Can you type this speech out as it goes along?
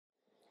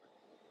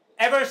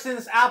Ever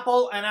since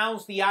Apple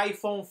announced the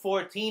iPhone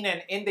 14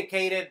 and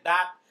indicated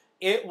that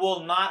it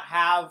will not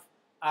have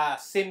a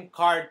SIM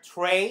card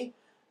tray,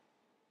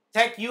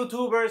 tech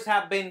YouTubers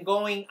have been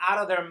going out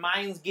of their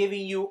minds,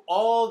 giving you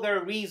all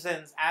their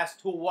reasons as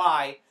to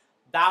why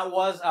that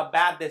was a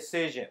bad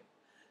decision.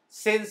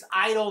 Since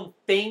I don't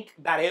think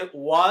that it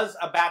was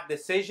a bad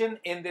decision,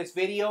 in this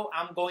video,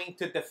 I'm going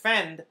to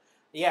defend,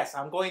 yes,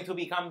 I'm going to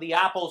become the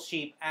Apple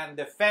sheep and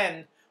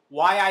defend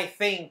why I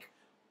think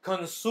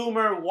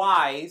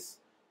consumer-wise,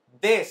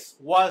 this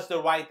was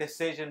the right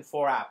decision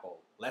for Apple.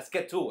 Let's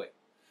get to it.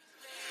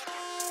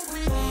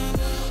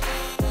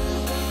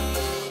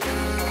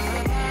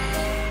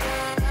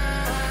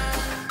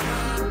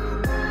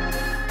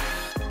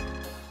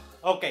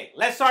 Okay,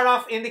 let's start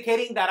off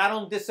indicating that I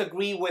don't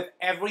disagree with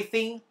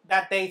everything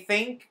that they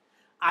think.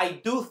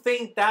 I do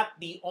think that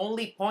the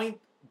only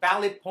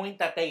valid point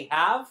that they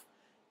have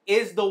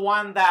is the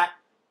one that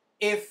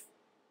if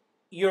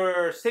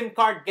your SIM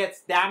card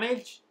gets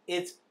damaged,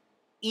 it's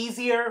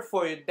easier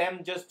for them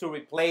just to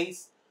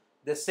replace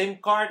the SIM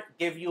card,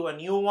 give you a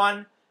new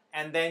one,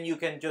 and then you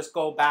can just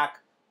go back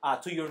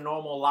to your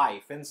normal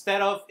life.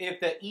 Instead of if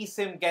the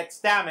eSIM gets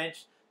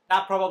damaged,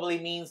 that probably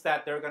means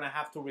that they're going to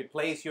have to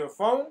replace your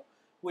phone,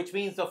 which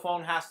means the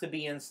phone has to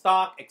be in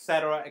stock,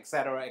 etc.,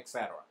 etc.,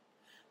 etc.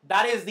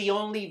 That is the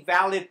only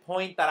valid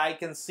point that I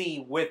can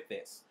see with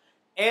this.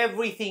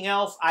 Everything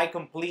else, I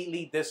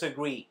completely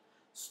disagree.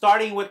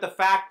 Starting with the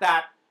fact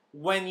that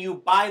when you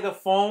buy the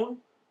phone,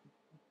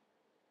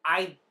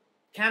 I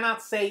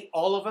cannot say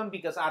all of them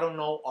because I don't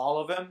know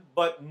all of them,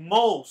 but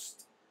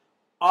most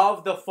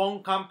of the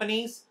phone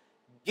companies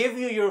give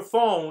you your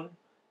phone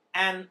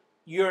and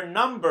your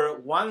number,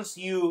 once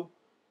you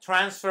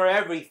transfer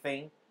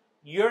everything,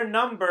 your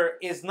number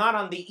is not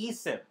on the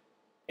eSIM.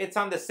 It's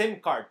on the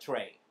SIM card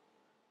tray.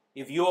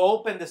 If you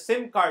open the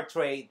SIM card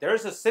tray,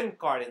 there's a SIM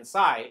card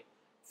inside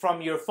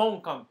from your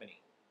phone company.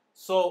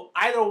 So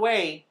either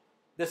way,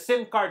 the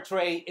SIM card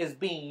tray is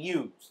being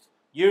used.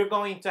 You're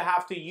going to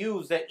have to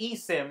use the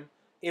eSIM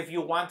if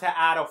you want to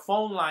add a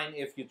phone line,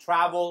 if you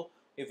travel,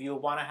 if you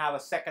want to have a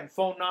second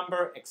phone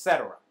number,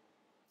 etc.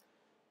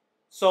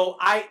 So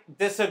I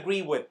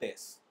disagree with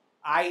this.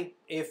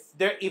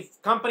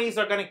 If companies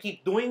are going to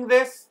keep doing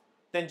this,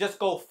 then just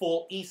go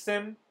full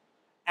eSIM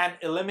and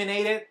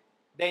eliminate it.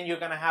 Then you're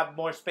going to have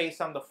more space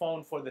on the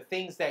phone for the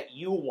things that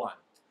you want.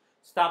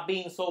 Stop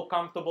being so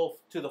comfortable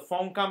to the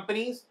phone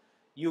companies.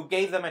 You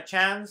gave them a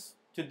chance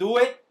to do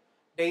it.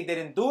 They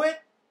didn't do it.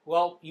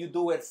 Well, you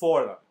do it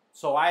for them.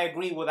 So I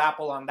agree with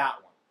Apple on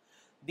that one.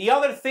 The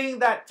other thing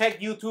that tech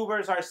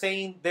YouTubers are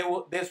saying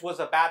this was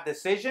a bad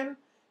decision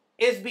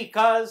is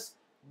because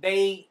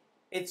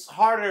it's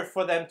harder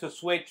for them to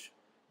switch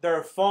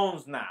their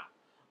phones now.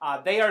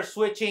 They are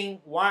switching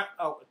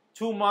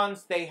 2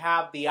 months they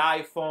have the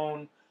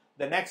iPhone,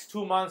 the next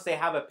 2 months they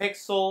have a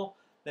Pixel,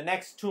 the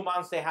next 2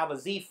 months they have a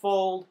Z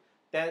Fold,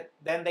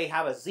 then they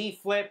have a Z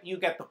Flip. You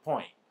get the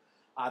point.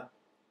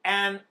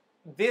 And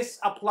this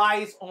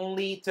applies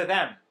only to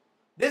them.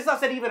 This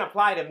doesn't even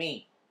apply to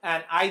me.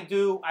 And I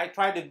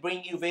try to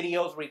bring you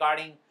videos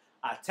regarding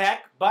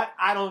tech, but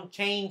I don't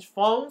change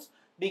phones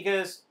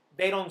because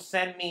they don't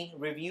send me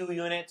review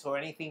units or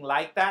anything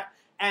like that.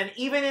 And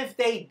even if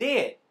they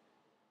did,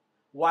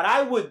 what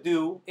I would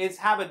do is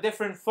have a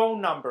different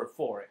phone number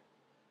for it.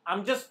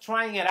 I'm just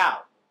trying it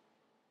out.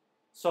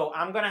 So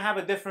I'm going to have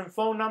a different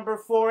phone number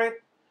for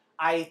it.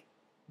 I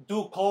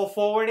do call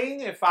forwarding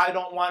if I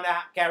don't want to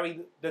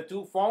carry the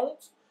two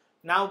phones.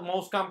 Now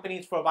most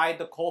companies provide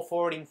the call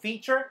forwarding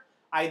feature.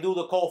 I do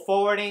the call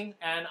forwarding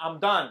and I'm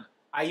done.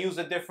 I use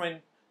a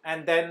different,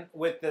 and then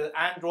with the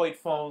Android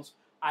phones,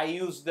 I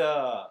use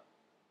the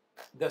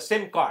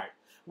SIM card,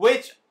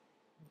 which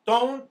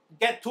don't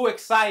get too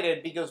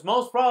excited because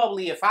most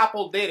probably if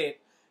Apple did it,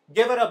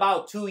 give it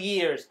about 2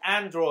 years,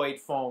 Android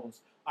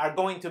phones are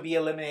going to be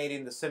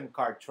eliminating the SIM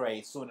card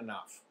tray soon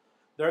enough.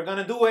 They're going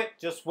to do it,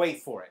 just wait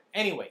for it.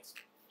 Anyways,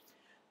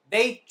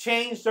 they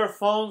change their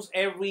phones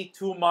every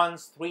 2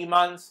 months, 3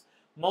 months.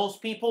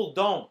 Most people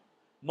don't.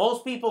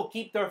 Most people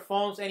keep their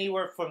phones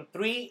anywhere from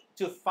 3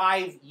 to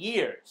 5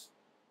 years.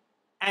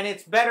 And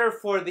it's better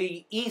for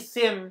the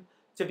eSIM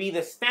to be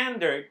the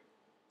standard,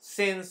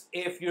 since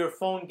if your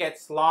phone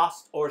gets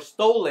lost or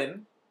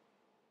stolen,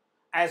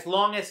 as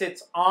long as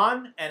it's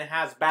on and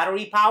has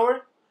battery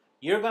power,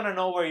 you're going to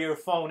know where your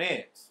phone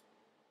is,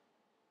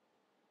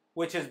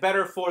 which is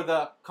better for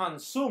the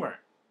consumer.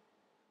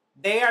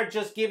 They are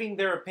just giving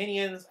their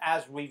opinions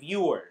as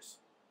reviewers.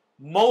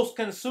 Most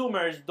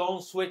consumers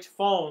don't switch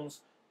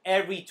phones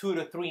every 2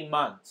 to 3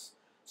 months.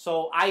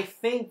 So I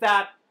think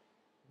that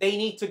they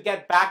need to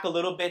get back a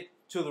little bit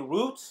to the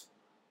roots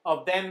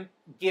of them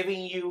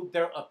giving you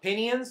their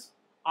opinions,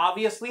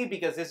 obviously,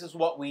 because this is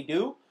what we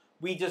do.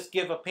 We just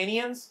give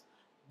opinions,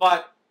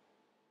 but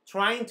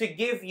trying to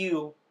give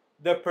you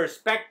the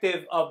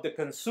perspective of the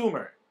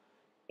consumer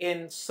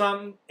in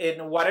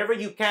whatever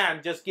you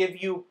can, just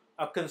give you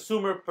a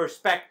consumer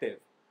perspective.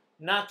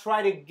 Not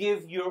try to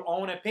give your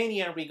own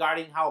opinion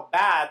regarding how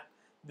bad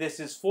this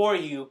is for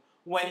you,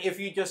 when if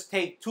you just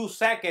take 2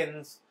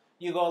 seconds,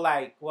 you go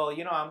like, well,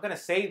 you know, I'm going to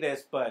say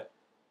this, but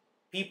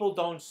people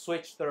don't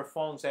switch their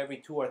phones every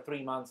 2 or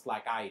 3 months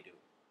like I do.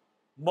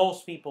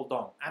 Most people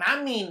don't. And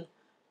I mean,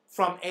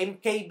 from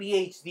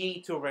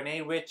MKBHD to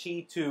Rene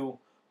Ritchie to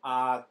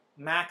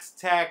Max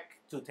Tech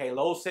to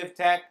Tailosive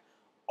Tech,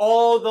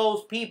 all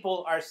those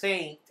people are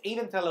saying,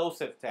 even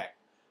Tailosive Tech,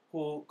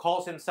 who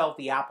calls himself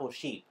the Apple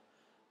Sheep,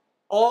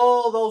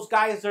 all those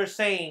guys are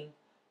saying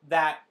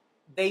that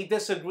they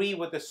disagree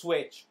with the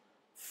switch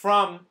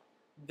from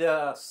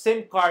the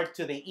SIM card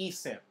to the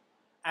eSIM.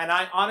 And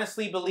I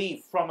honestly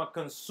believe, from a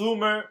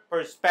consumer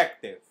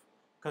perspective,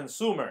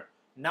 consumer,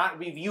 not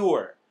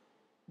reviewer,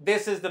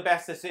 this is the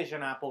best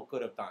decision Apple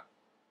could have done.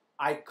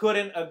 I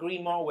couldn't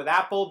agree more with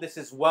Apple. This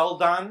is well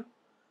done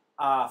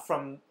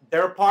from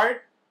their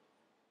part.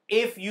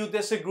 If you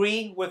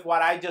disagree with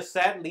what I just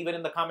said, leave it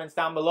in the comments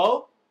down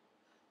below.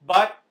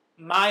 But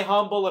my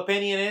humble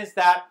opinion is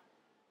that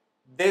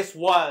this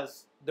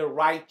was the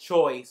right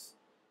choice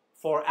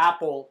for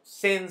Apple,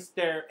 since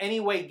they're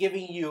anyway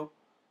giving you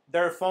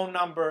their phone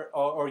number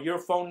or your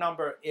phone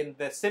number in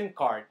the SIM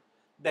card.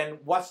 Then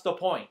what's the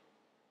point?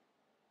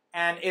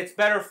 And it's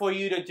better for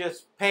you to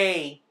just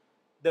pay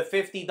the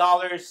 $50,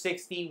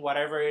 $60,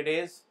 whatever it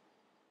is,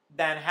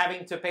 than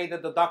having to pay the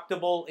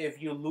deductible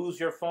if you lose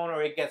your phone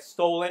or it gets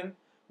stolen,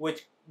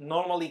 which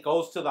normally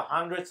goes to the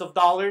hundreds of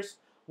dollars.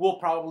 Will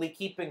probably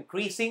keep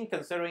increasing,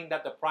 considering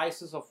that the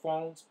prices of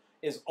phones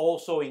is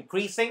also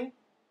increasing.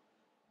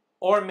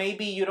 Or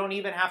maybe you don't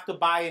even have to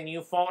buy a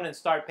new phone and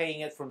start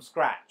paying it from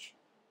scratch.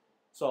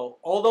 So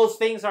all those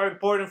things are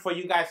important for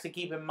you guys to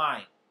keep in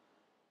mind.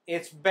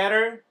 It's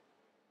better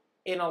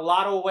in a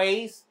lot of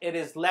ways. It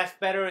is less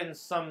better in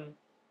some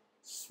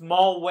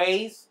small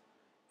ways.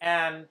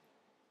 And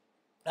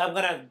I'm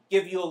going to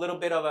give you a little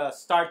bit of a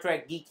Star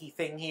Trek geeky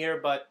thing here,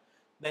 but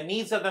the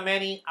needs of the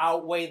many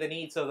outweigh the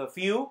needs of the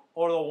few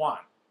or the one.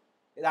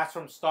 That's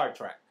from Star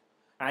Trek.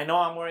 I know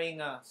I'm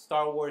wearing a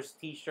Star Wars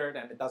t-shirt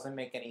and it doesn't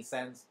make any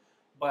sense,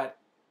 but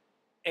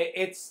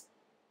it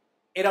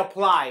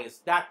applies.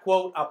 That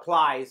quote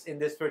applies in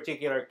this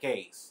particular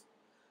case.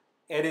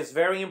 It is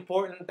very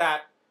important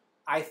that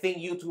I think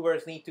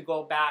YouTubers need to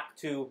go back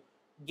to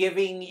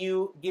giving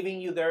you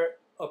their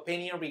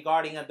opinion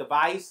regarding a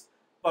device,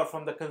 but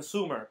from the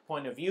consumer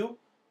point of view,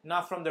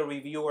 not from the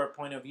reviewer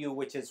point of view,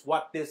 which is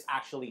what this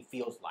actually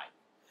feels like.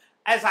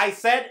 As I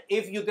said,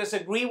 if you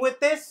disagree with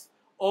this,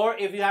 or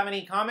if you have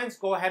any comments,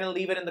 go ahead and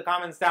leave it in the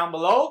comments down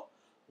below.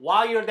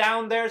 While you're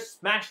down there,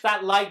 smash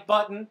that like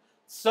button,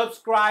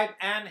 subscribe,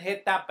 and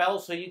hit that bell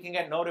so you can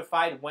get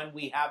notified when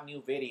we have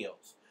new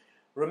videos.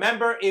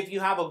 Remember, if you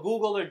have a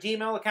Google or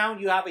Gmail account,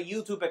 you have a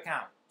YouTube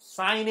account.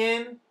 Sign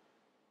in,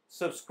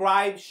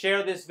 subscribe,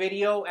 share this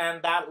video,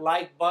 and that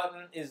like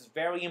button is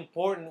very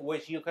important,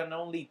 which you can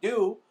only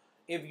do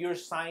if you're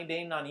signed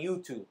in on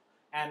YouTube.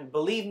 And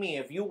believe me,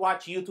 if you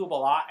watch YouTube a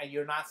lot and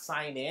you're not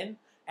signed in,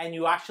 and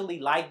you actually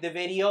like the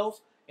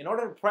videos, in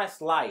order to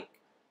press like,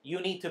 you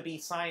need to be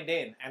signed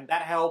in, and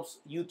that helps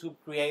YouTube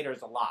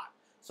creators a lot.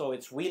 So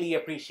it's really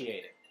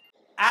appreciated.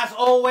 As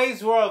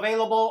always, we're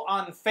available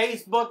on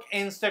Facebook,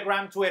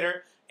 Instagram,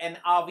 Twitter, and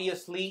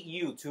obviously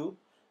YouTube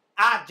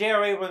at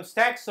J.R. Abrams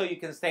Tech, so you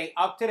can stay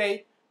up to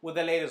date with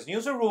the latest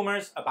news and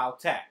rumors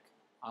about tech.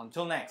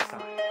 Until next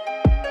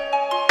time.